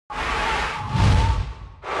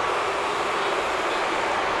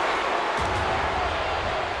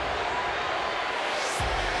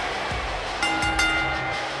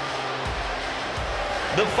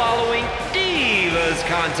The following Divas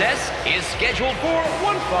contest is scheduled for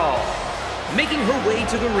one fall. Making her way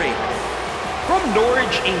to the ring, from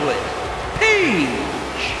Norwich, England, Paige.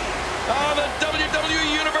 The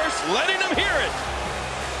WWE Universe letting them hear it.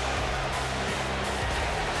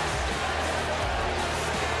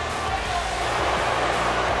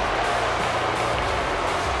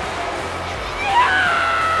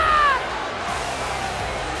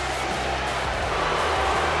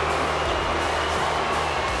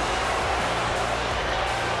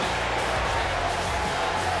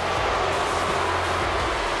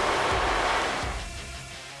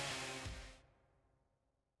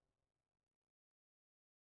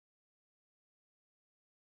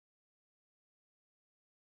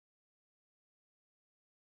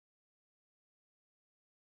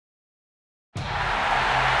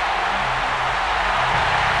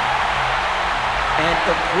 And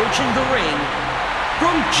approaching the ring,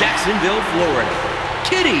 from Jacksonville, Florida,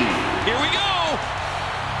 Kitty. Here we go.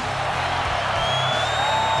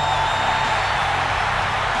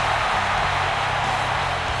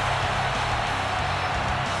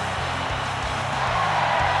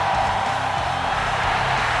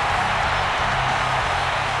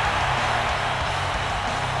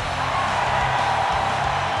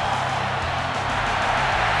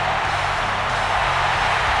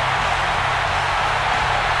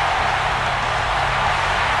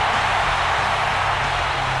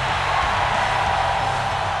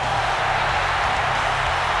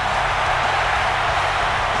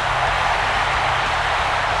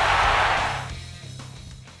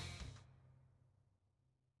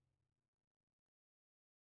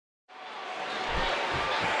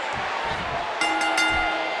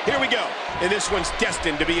 Here we go, and this one's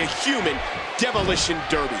destined to be a human demolition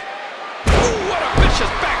derby. Ooh, what a vicious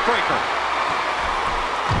backbreaker!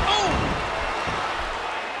 Oh!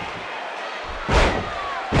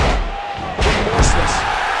 Remorseless,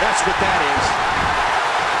 that's what that is.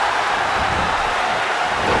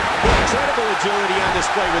 Incredible agility on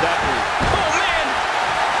display with that move. Oh, man!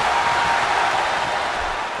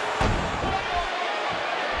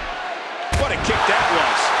 What a kick that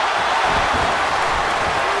was.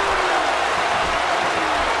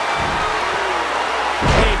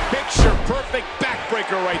 Perfect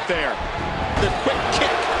backbreaker right there. The quick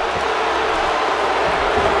kick.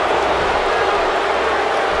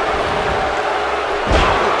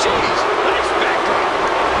 Oh, jeez. Nice backdrop.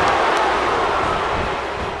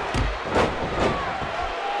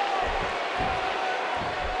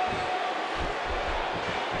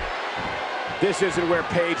 This isn't where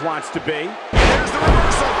Paige wants to be. There's the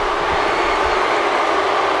reversal.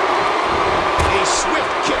 A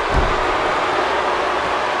swift kick.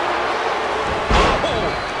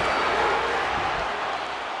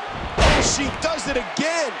 She does it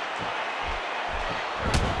again.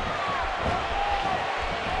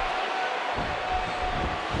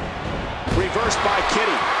 Reversed by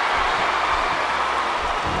Kitty.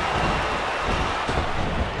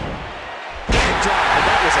 Backdrop, and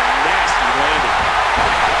that was a nasty landing.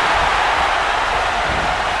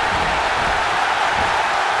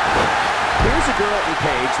 Here's a girl in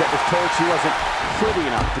Paige that was told she wasn't pretty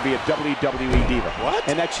enough to be a WWE diva. What?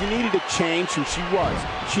 And that she needed to change who she was.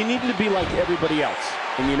 She needed to be like everybody else.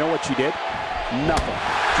 And you know what she did? Nothing.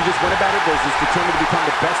 She just went about her business, determined to become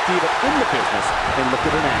the best diva in the business, and look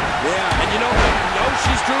at her now. Yeah, and you know how you know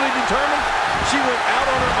she's truly determined? She went out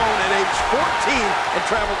on her own at age 14 and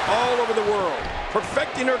traveled all over the world,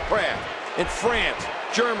 perfecting her craft. In France,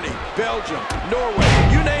 Germany, Belgium, Norway,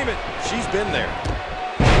 you name it, she's been there.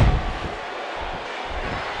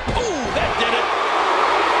 Ooh, that did it!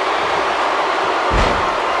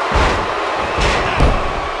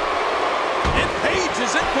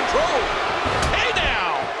 Is in control. Hey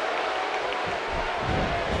now!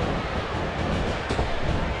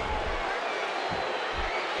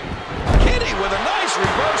 Kitty with a nice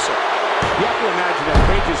reversal. You have to imagine that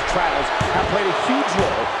Paige's travels have played a huge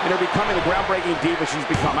role in her becoming the groundbreaking diva she's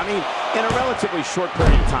become. I mean, in a relatively short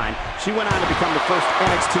period of time, she went on to become the first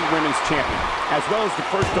NXT Women's Champion, as well as the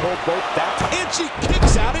first to hold both that time. And she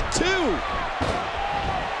kicks out at 2.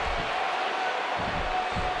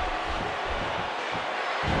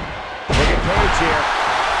 Here.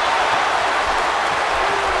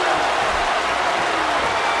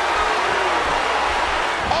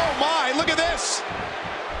 Oh my, look at this.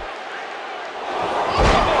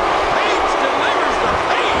 Paige delivers the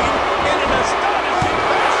pain in an astonishing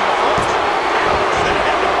fashion, folks.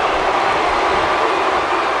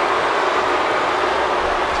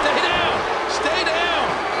 Stay down. Stay down.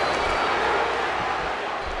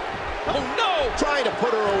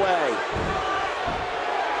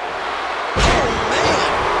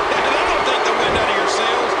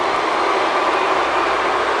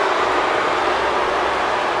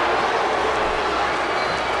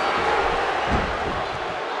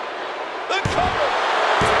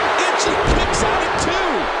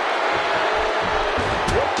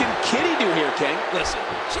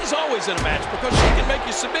 listen, she's always in a match because she can make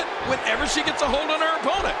you submit whenever she gets a hold on her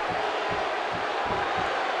opponent.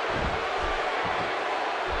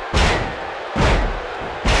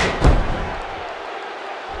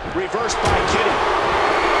 Reversed by Kitty.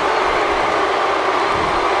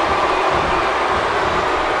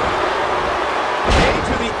 Paige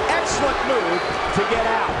with the excellent move to get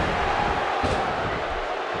out.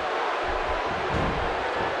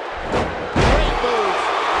 Great move.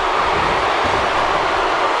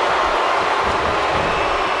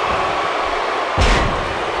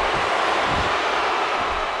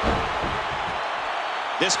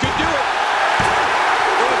 This could do it.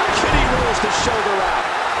 Oh, Kitty rolls the shoulder out.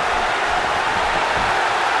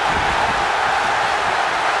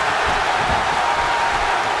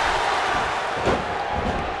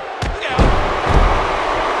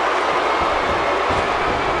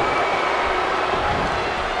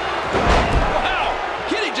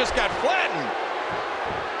 Just got flattened.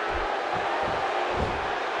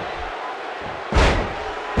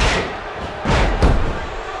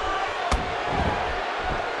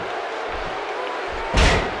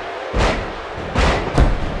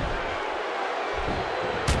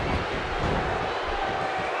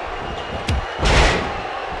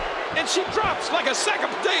 And she drops like a sack of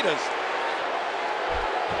potatoes.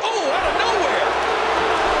 Oh, out of nowhere.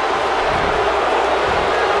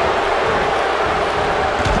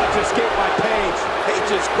 Escape by Paige.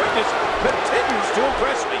 Paige's quickness continues to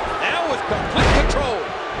impress me. Now with complete control.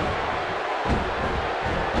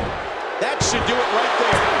 That should do it right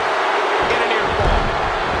there. Get an ear ball.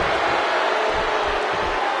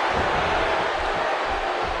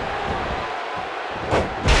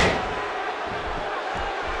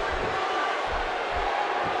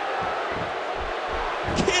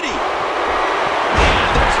 Kitty.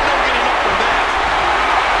 There's no getting up from that.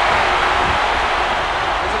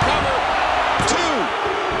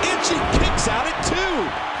 She kicks out at 2.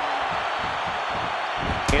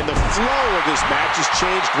 And the flow of this match has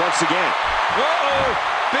changed once again. Whoa!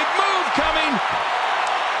 Big move coming.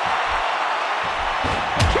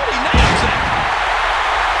 Kitty nails it.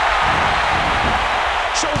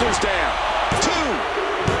 Shoulders down. 2,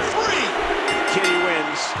 3. Kitty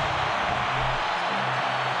wins.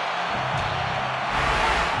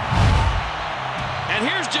 And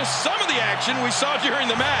here's just some of the action we saw during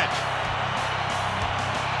the match.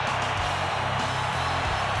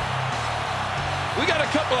 We got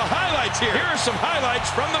a couple of highlights here. Here are some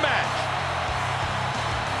highlights from the match.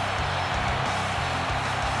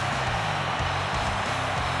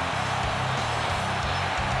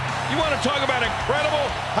 You want to talk about incredible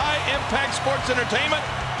high-impact sports entertainment?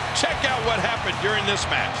 Check out what happened during this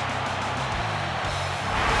match.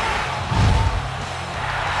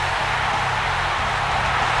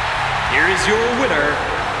 Here is your winner,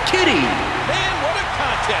 Kitty. Man, what a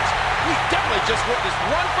contest. We definitely just witnessed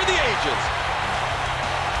one for the ages.